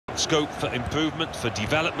scope for improvement, for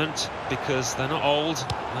development, because they're not old,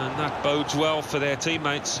 and that bodes well for their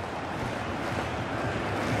teammates.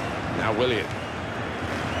 Now Willian.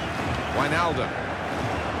 Wijnaldum.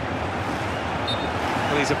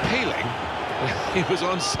 Well, he's appealing. He was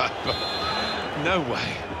onside, but no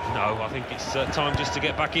way. No, I think it's time just to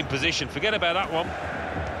get back in position. Forget about that one.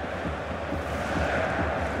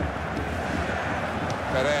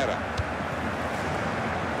 Pereira.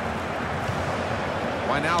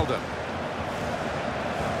 Wijnaldum.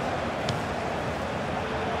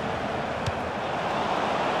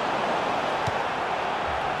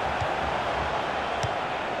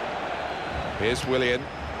 Here's Willian.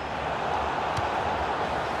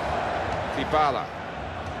 Dybala.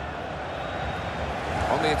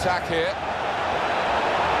 On the attack here.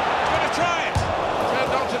 Going to try it.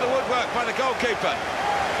 Turned onto the woodwork by the goalkeeper.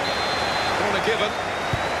 Corner given.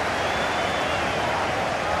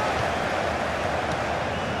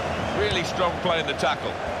 Really strong play in the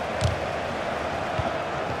tackle.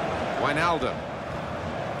 Wijnaldum.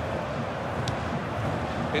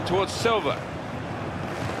 In towards Silva.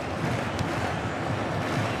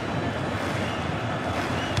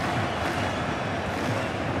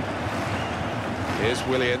 Here's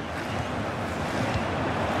Willian.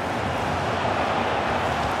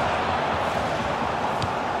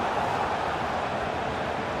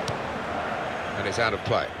 And it's out of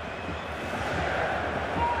play.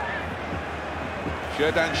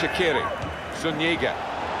 Xherdan Shaqiri. Zuniga.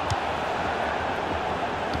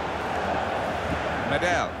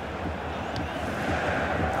 Medel.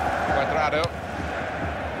 Cuadrado.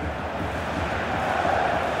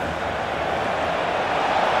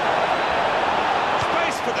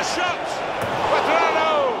 For the shot!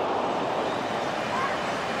 Cuadrado!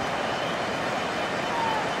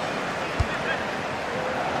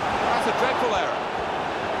 That's a dreadful error.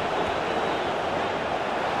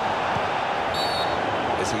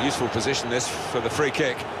 It's a useful position, this, for the free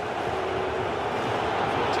kick. For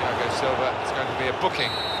Thiago Silva, it's going to be a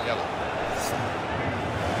booking yellow.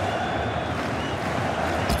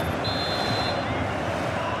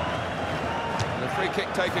 Free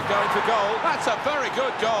kick taker going for goal. That's a very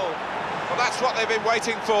good goal. Well, that's what they've been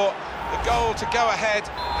waiting for. The goal to go ahead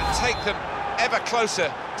and take them ever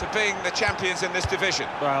closer to being the champions in this division.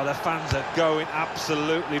 Well, the fans are going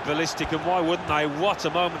absolutely ballistic, and why wouldn't they? What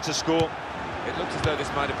a moment to score. It looks as though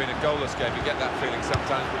this might have been a goalless game. You get that feeling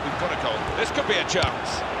sometimes, but we've got a goal. This could be a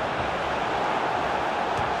chance.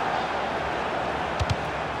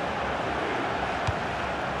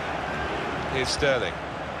 Here's Sterling.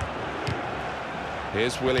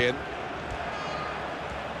 Here's Willian.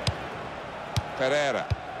 Pereira.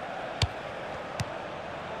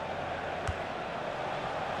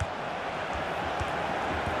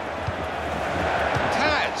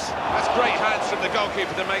 Taz! That's great hands from the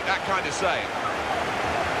goalkeeper to make that kind of save.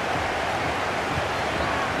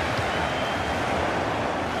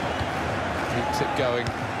 Keeps it going.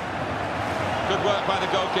 Good work by the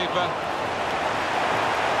goalkeeper.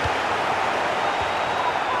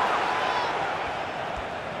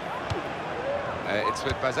 It's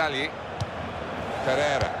with Bazzagli.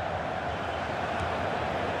 Pereira.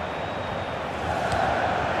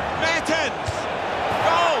 Mertens!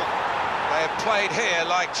 Goal! They have played here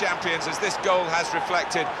like champions, as this goal has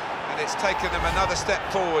reflected, and it's taken them another step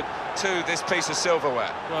forward to this piece of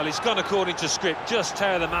silverware. Well, it's gone according to script, just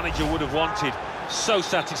how the manager would have wanted. So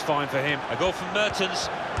satisfying for him. A goal from Mertens,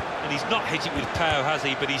 and he's not hit it with power, has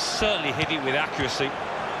he? But he's certainly hit it with accuracy.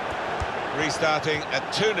 Restarting at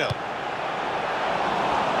 2-0.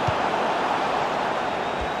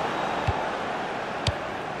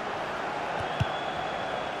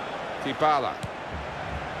 Dybala.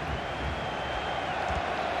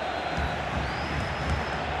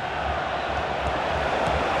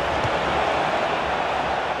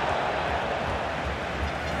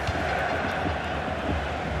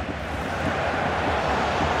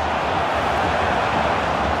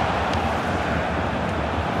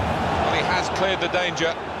 Well, he has cleared the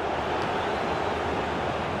danger.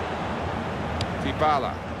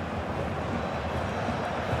 Dybala.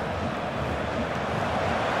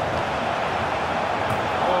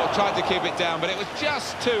 Tried to keep it down, but it was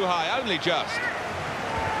just too high, only just.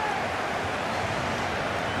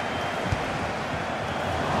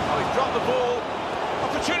 Oh, he's dropped the ball.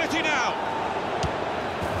 Opportunity now.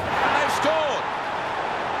 And they've scored.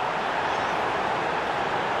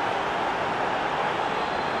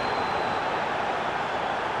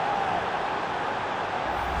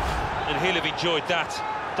 And he'll have enjoyed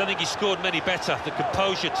that. Don't think he scored many better. The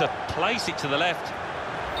composure to place it to the left.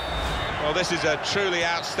 Well, this is a truly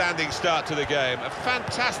outstanding start to the game. A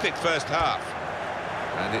fantastic first half.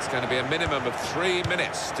 And it's going to be a minimum of 3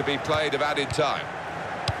 minutes to be played of added time.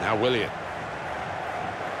 Now Willian.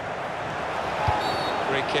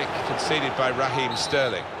 Free kick conceded by Raheem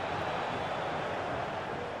Sterling.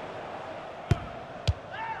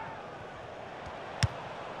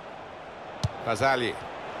 Fazali.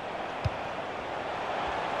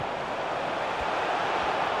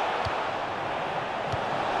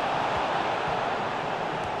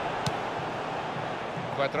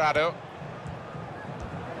 Cuadrado.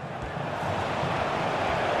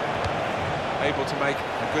 Able to make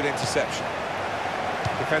a good interception.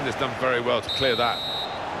 Defender's done very well to clear that.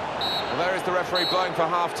 Well, there is the referee blowing for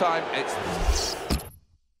half-time.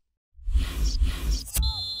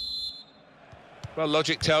 Well,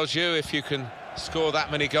 logic tells you if you can score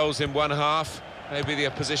that many goals in one half, maybe the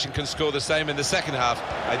opposition can score the same in the second half.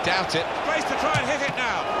 I doubt it. Place to try and hit it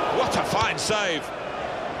now. What a fine save.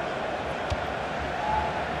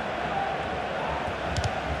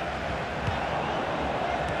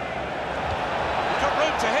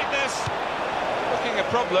 To hit this, looking a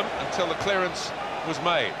problem until the clearance was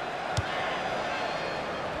made.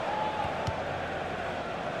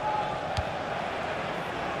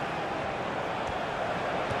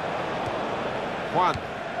 Juan.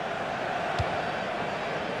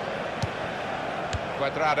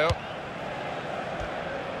 Cuadrado.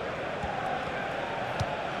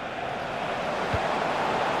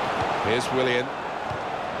 Here's Willian.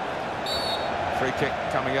 Free kick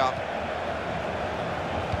coming up.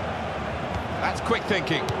 That's quick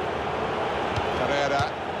thinking.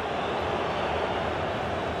 Carrera.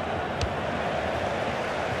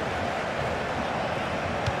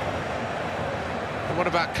 And what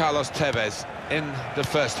about Carlos Tevez in the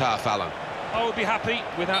first half, Alan? I would be happy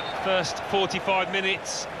with that first 45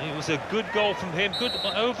 minutes. It was a good goal from him, good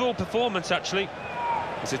overall performance, actually.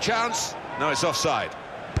 It's a chance. No, it's offside.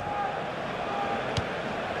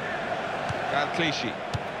 Clichy.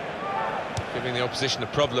 Giving the opposition a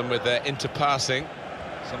problem with their interpassing.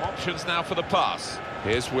 Some options now for the pass.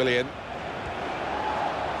 Here's Willian.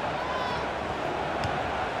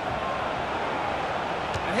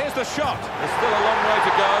 And here's the shot. There's still a long way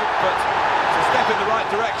to go, but it's a step in the right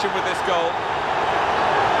direction with this goal.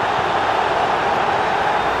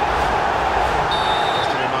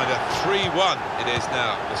 Just a reminder, 3-1 it is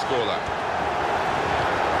now, the scoreline.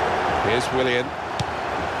 Here's Willian.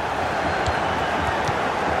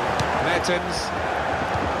 Mertens.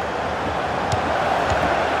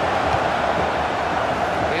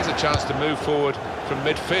 Here's a chance to move forward from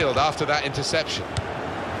midfield after that interception.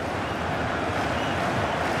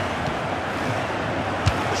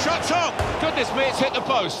 The shot's on! Goodness me, it's hit the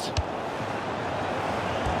post.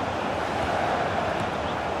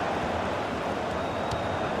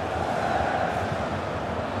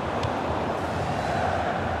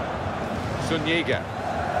 Zuniga.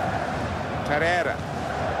 Pereira.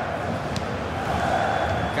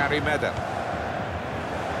 Meda.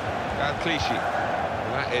 Clichy.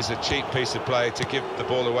 That is a cheap piece of play to give the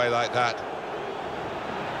ball away like that.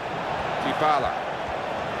 Dybala.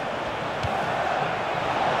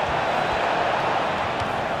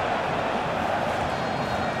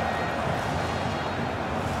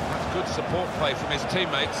 That's good support play from his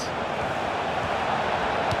teammates.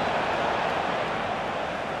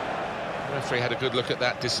 The referee had a good look at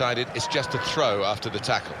that, decided it's just a throw after the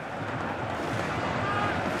tackle.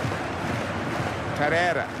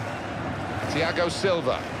 Pereira. Thiago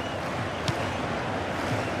Silva.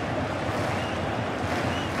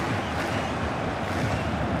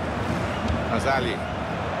 Fazali.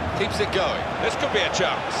 Keeps it going. This could be a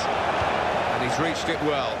chance. And he's reached it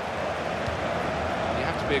well. You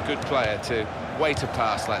have to be a good player to wait a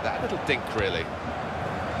pass like that. A little dink, really.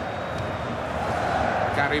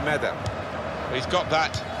 Meda. He's got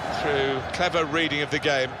that through clever reading of the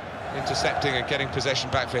game, intercepting and getting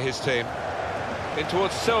possession back for his team. In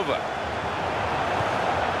towards Silva.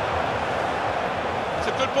 It's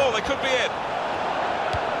a good ball, they could be in.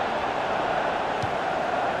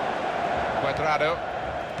 Cuadrado.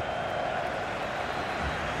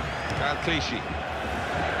 Clichy.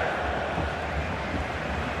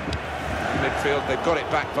 Midfield, they've got it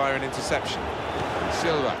back via an interception.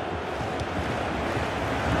 Silva.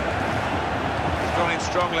 He's gone in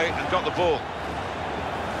strongly and got the ball.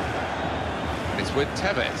 It's with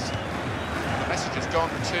Tevez. The message has gone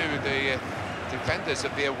to the defenders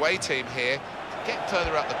of the away team here. Get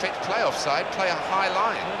further up the pitch, play offside, play a high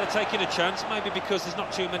line. Well, they're taking a chance, maybe because there's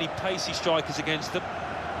not too many pacey strikers against them.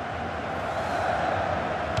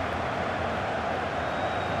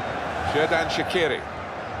 Xherdan Shaqiri.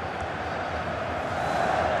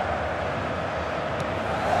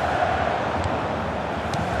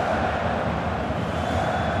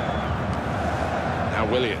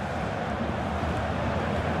 Now Willian.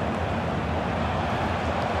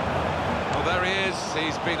 Well, there he is.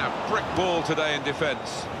 He's been a brick wall today in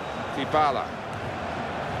defence. Dybala.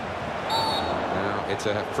 Now it's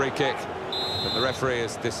a free kick that the referee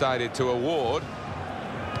has decided to award.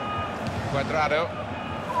 Cuadrado.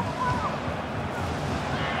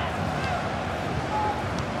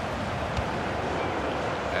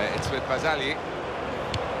 It's with Barzagli.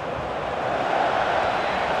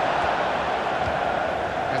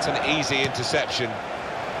 That's an easy interception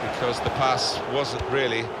because the pass wasn't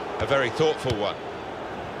really a very thoughtful one.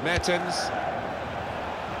 Mertens.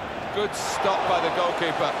 Good stop by the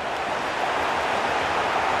goalkeeper.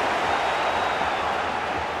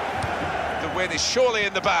 The win is surely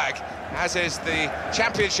in the bag, as is the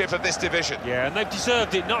championship of this division. Yeah, and they've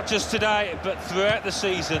deserved it, not just today, but throughout the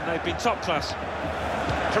season. They've been top class.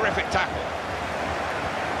 Terrific tackle.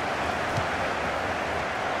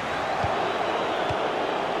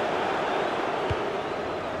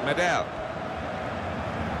 Medel.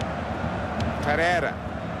 Pereira.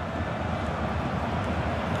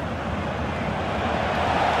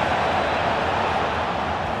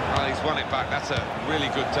 Well, he's won it back. That's a really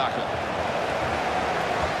good tackle.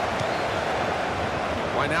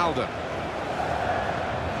 Wijnaldum.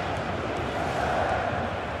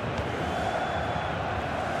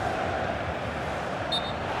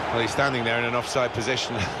 Well, he's standing there in an offside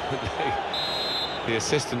position. The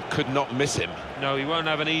assistant could not miss him. No, he won't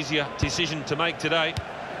have an easier decision to make today.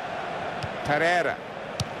 Pereira.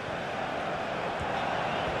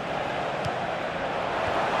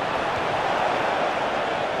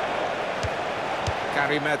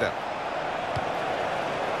 Gary Medel.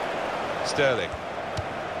 Sterling.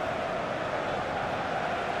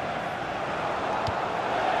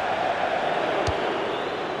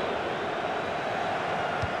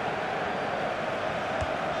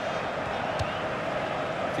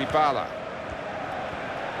 Dybala.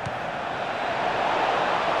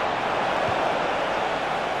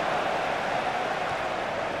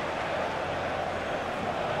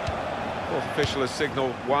 Fourth official has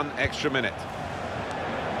signalled 1 extra minute.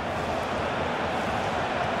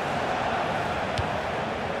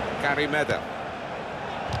 Gary Medel.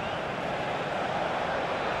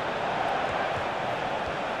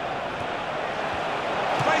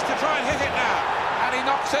 Space to try and hit it now, and he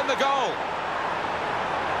knocks in the goal.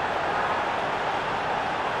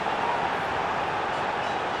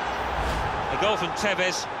 Goal from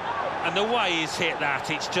Tevez, and the way he's hit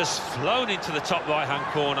that, it's just flown into the top right-hand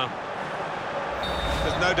corner.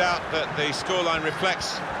 There's no doubt that the scoreline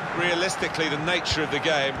reflects realistically the nature of the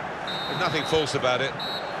game. There's nothing false about it.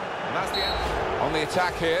 And that's the end. On the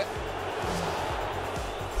attack here.